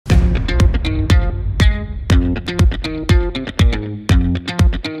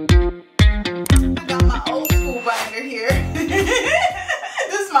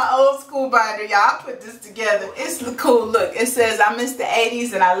It's a cool look. It says I miss the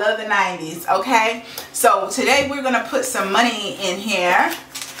 80s and I love the 90s. Okay, so today we're gonna put some money in here.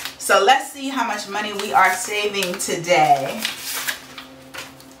 So let's see how much money we are saving today.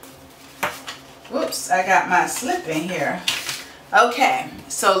 Whoops, I got my slip in here. Okay,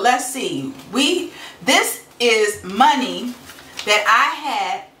 so let's see. This is money that I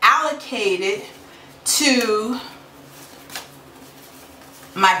had allocated to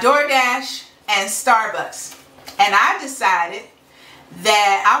my DoorDash and Starbucks, and I decided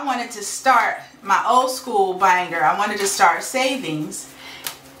that I wanted to start my old school binder. I wanted to start saving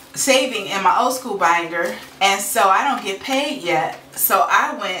in my old school binder, and so I don't get paid yet. So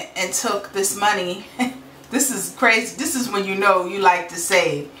I went and took this money. This is crazy. This is when you know you like to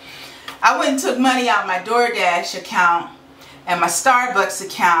save. I went and took money out my DoorDash account and my Starbucks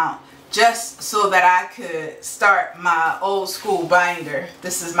account just so that I could start my old school binder.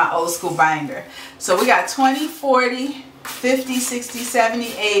 This is my old school binder. So we got 20, 40, 50, 60,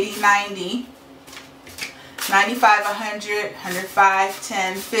 70, 80, 90, 95, 100, 105,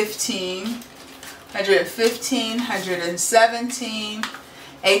 10, 15, 115, 117,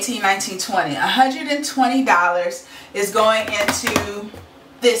 18, 19, 20. $120 is going into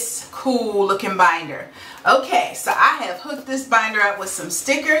this cool looking binder. Okay, so I have hooked this binder up with some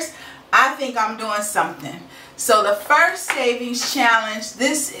stickers. I think I'm doing something. So the first savings challenge,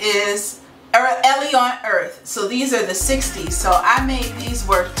 this is Ellie on Earth. So these are the 60s. So I made these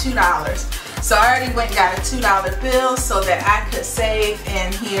worth $2. So I already went and got a $2 bill so that I could save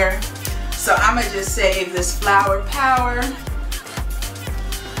in here. So I'm gonna just save this Flower Power,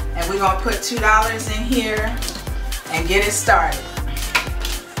 and we're gonna put $2 in here and get it started.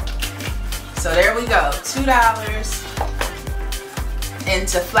 So there we go, $2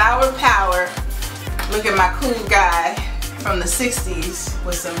 into Flower Power. Look at my cool guy from the 60s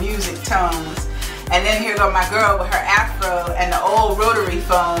with some music tones. And then here go my girl with her afro and the old rotary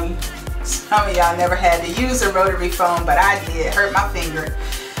phone. Some of y'all never had to use a rotary phone, but I did, hurt my finger.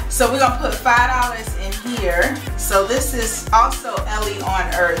 So we're gonna put $5 in here. So this is also Ellie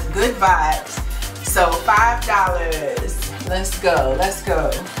on Earth, good vibes. So $5, let's go, let's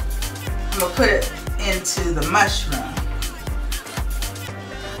go. I'm gonna put it into the mushroom.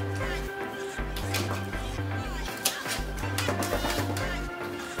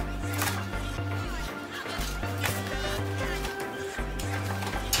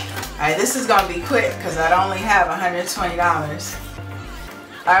 Alright, this is gonna be quick because I only have $120.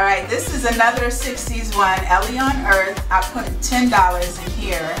 Alright, this is another 60s one, Ellie on Earth. I put $10 in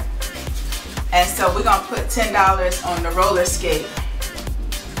here. And so we're gonna put $10 on the roller skate.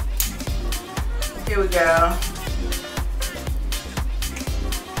 Here we go.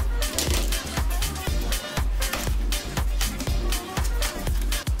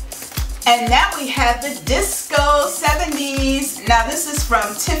 And now we have the Disco 70s. Now this is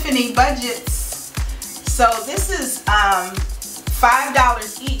from Tiffani Budgets. So this is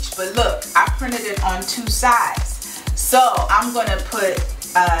 $5 each, but look, I printed it on 2 sides. So I'm gonna put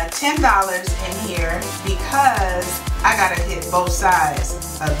 $10 in here because I gotta hit both sides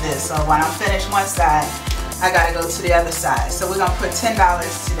of this. So when I'm finished one side, I gotta go to the other side. So we're gonna put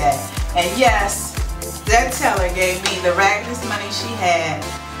 $10 today. And yes, that teller gave me the raggedest money she had.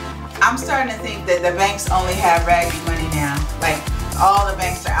 I'm starting to think that the banks only have raggedy money now. Like, all the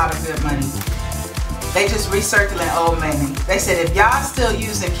banks are out of good money. They just recircling old money. They said if y'all still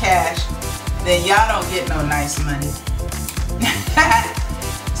using cash, then y'all don't get no nice money.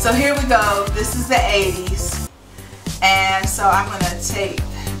 So here we go. This is the 80s. And so I'm going to take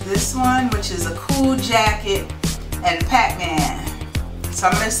this one, which is a cool jacket and Pac-Man. So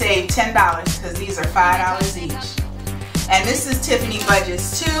I'm going to save $10 because these are $5 each. And this is Tiffani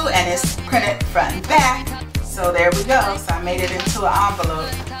Budgets too, and it's printed front and back. So there we go. So I made it into an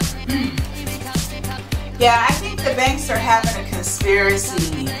envelope. Yeah, I think the banks are having a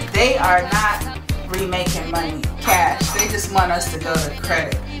conspiracy. They are not remaking money cash. They just want us to go to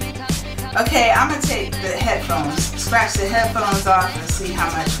credit. Okay, I'm going to take the headphones, scratch the headphones off and see how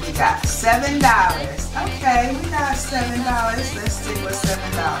much we got. $7. Okay, we got $7. Let's stick with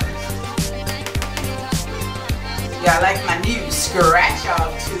 $7. Yeah, I like my new scratch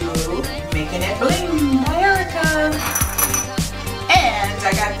off tool, making it bling, America. And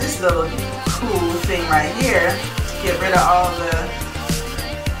I got this little cool thing right here to get rid of all the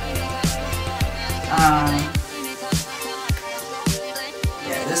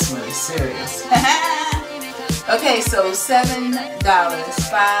yeah, this one is serious. Okay, so $7,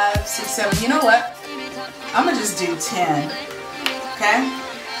 5, 6, 7. You know what? I'm gonna just do 10. Okay?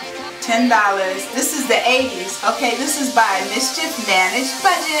 $10. This is the 80s. Okay, this is by Mischief Managed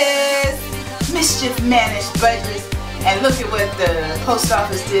Budgets. Mischief managed budgets. And look at what the post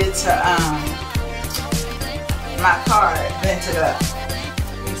office did to my card. Bent it up.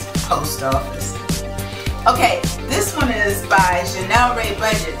 Post office. Okay, this one is by Janel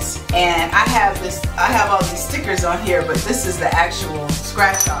Budgets, and I have all these stickers on here, but this is the actual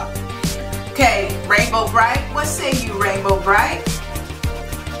scratch off. Okay, Rainbow Bright. What say you, Rainbow Bright?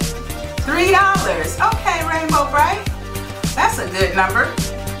 $3. Okay, Rainbow Bright. That's a good number.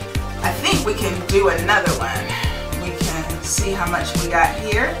 I think we can do another one. We can see how much we got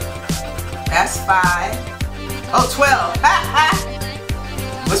here. That's 5. Oh, 12.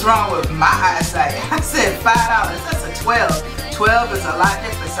 What's wrong with my eyesight? I said $5. That's a 12. 12 is a lot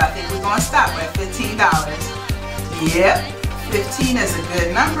different, so I think we're going to stop at $15. Yep, 15 is a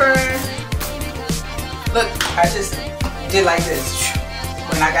good number. Look, I just did like this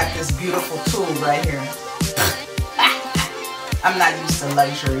when I got this beautiful tool right here. I'm not used to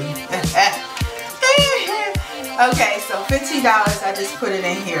luxury. Okay, so $15, I just put it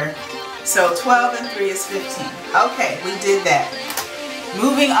in here. So 12 and 3 is 15. Okay, we did that.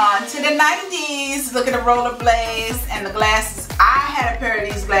 Moving on to the 90s. Look at the rollerblades and the glasses. I had a pair of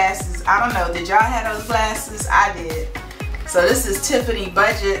these glasses. I don't know, did y'all have those glasses? I did. So this is Tiffani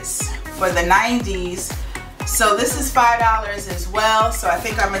budgets for the 90s. So this is $5 as well. So I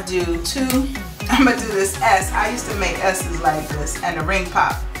think I'm gonna do 2. I'm gonna do this S. I used to make S's like this, and a ring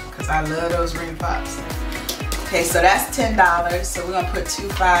pop, because I love those ring pops. Okay, so that's $10. So we're gonna put 2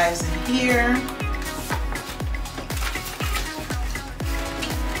 5s in here.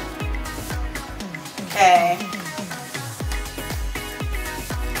 Okay.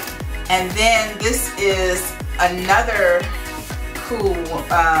 And then this is another cool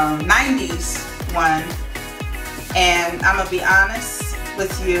 90s one. And I'm gonna be honest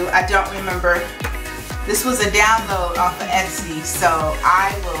with you, I don't remember. This was a download off of Etsy, so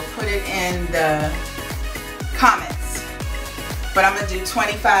I will put it in the comments. But I'm gonna do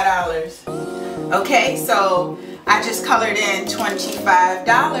 $25. Okay, so I just colored in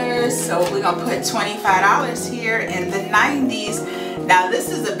 $25, so we're gonna put $25 here in the 90s. Now this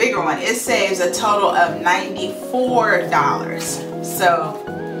is a bigger one. It saves a total of $94. So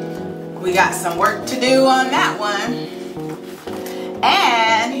we got some work to do on that one.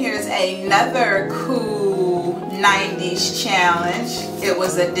 And here's another cool 90s challenge. It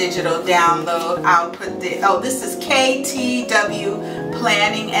was a digital download. I'll put the, oh, this is KTW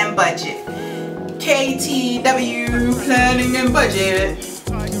Planning and Budget. KTW Planning and Budget.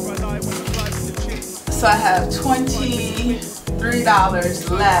 So I have $23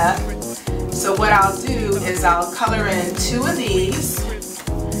 left. So what I'll do is I'll color in 2 of these.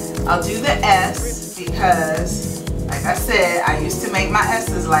 I'll do the S because, like I said, I used to make my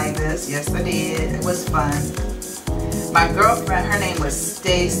S's like this. Yes, I did. It was fun. My girlfriend, her name was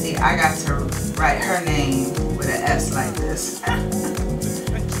Stacy. I got to write her name with an S like this.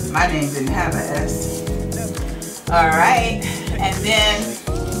 My name didn't have an S. Alright, and then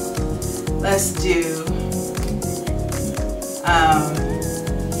let's do,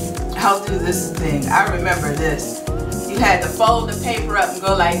 I'll do this thing. I remember this. You had to fold the paper up and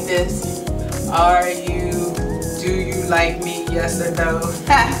go like this. Do you like me, yes or no?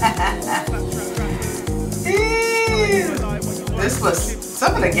 This was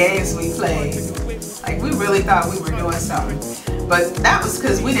some of the games we played. Like, we really thought we were doing something. But that was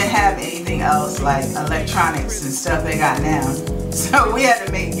because we didn't have anything else like electronics and stuff they got now. So we had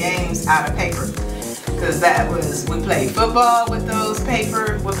to make games out of paper. Because that was, we played football with those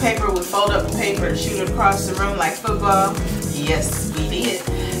paper, we fold up the paper and shoot it across the room like football. Yes, we did.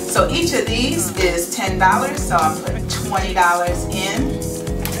 So each of these is $10, so I'm putting $20 in.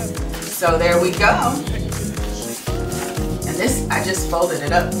 So there we go. And this, I just folded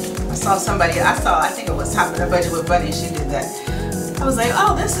it up. I saw somebody, I think it was Top of the Budget with Bunny, she did that. I was like,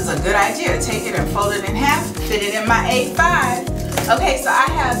 oh, this is a good idea. Take it and fold it in half, fit it in my 8-5. Okay, so I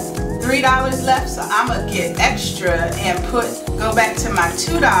have $3 left, so I'm gonna get extra and go back to my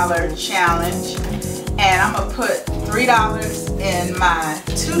 $2 challenge, and I'm gonna put $3 in my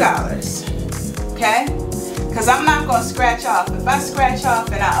 $2, okay? Because I'm not gonna scratch off. If I scratch off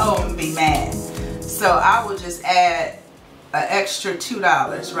and I owe them, be mad. So I will just add an extra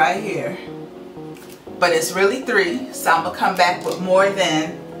 $2 right here. But it's really 3, so I'm gonna come back with more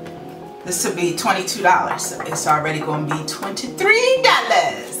than, this will be $22. So it's already gonna be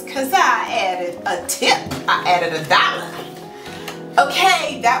 $23 because I added a tip. I added $1.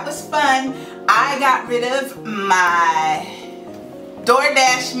 Okay, that was fun. I got rid of my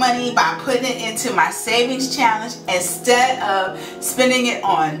DoorDash money by putting it into my savings challenge instead of spending it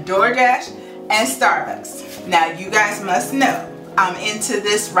on DoorDash and Starbucks. Now you guys must know I'm into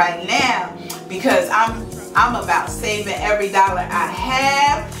this right now because I'm about saving every dollar I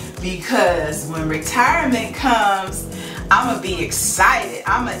have, because when retirement comes, I'm gonna be excited.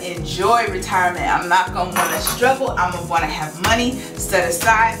 I'm gonna enjoy retirement. I'm not gonna want to struggle. I'm gonna want to have money set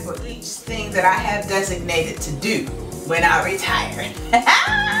aside for each thing that I have designated to do when I retire.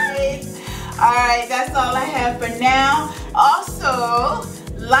 Alright, that's all I have for now. Also,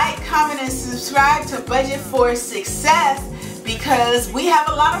 like, comment, and subscribe to Budget for Success, because we have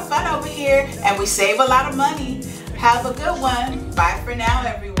a lot of fun over here and we save a lot of money. Have a good one. Bye for now,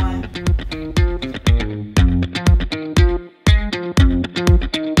 everyone.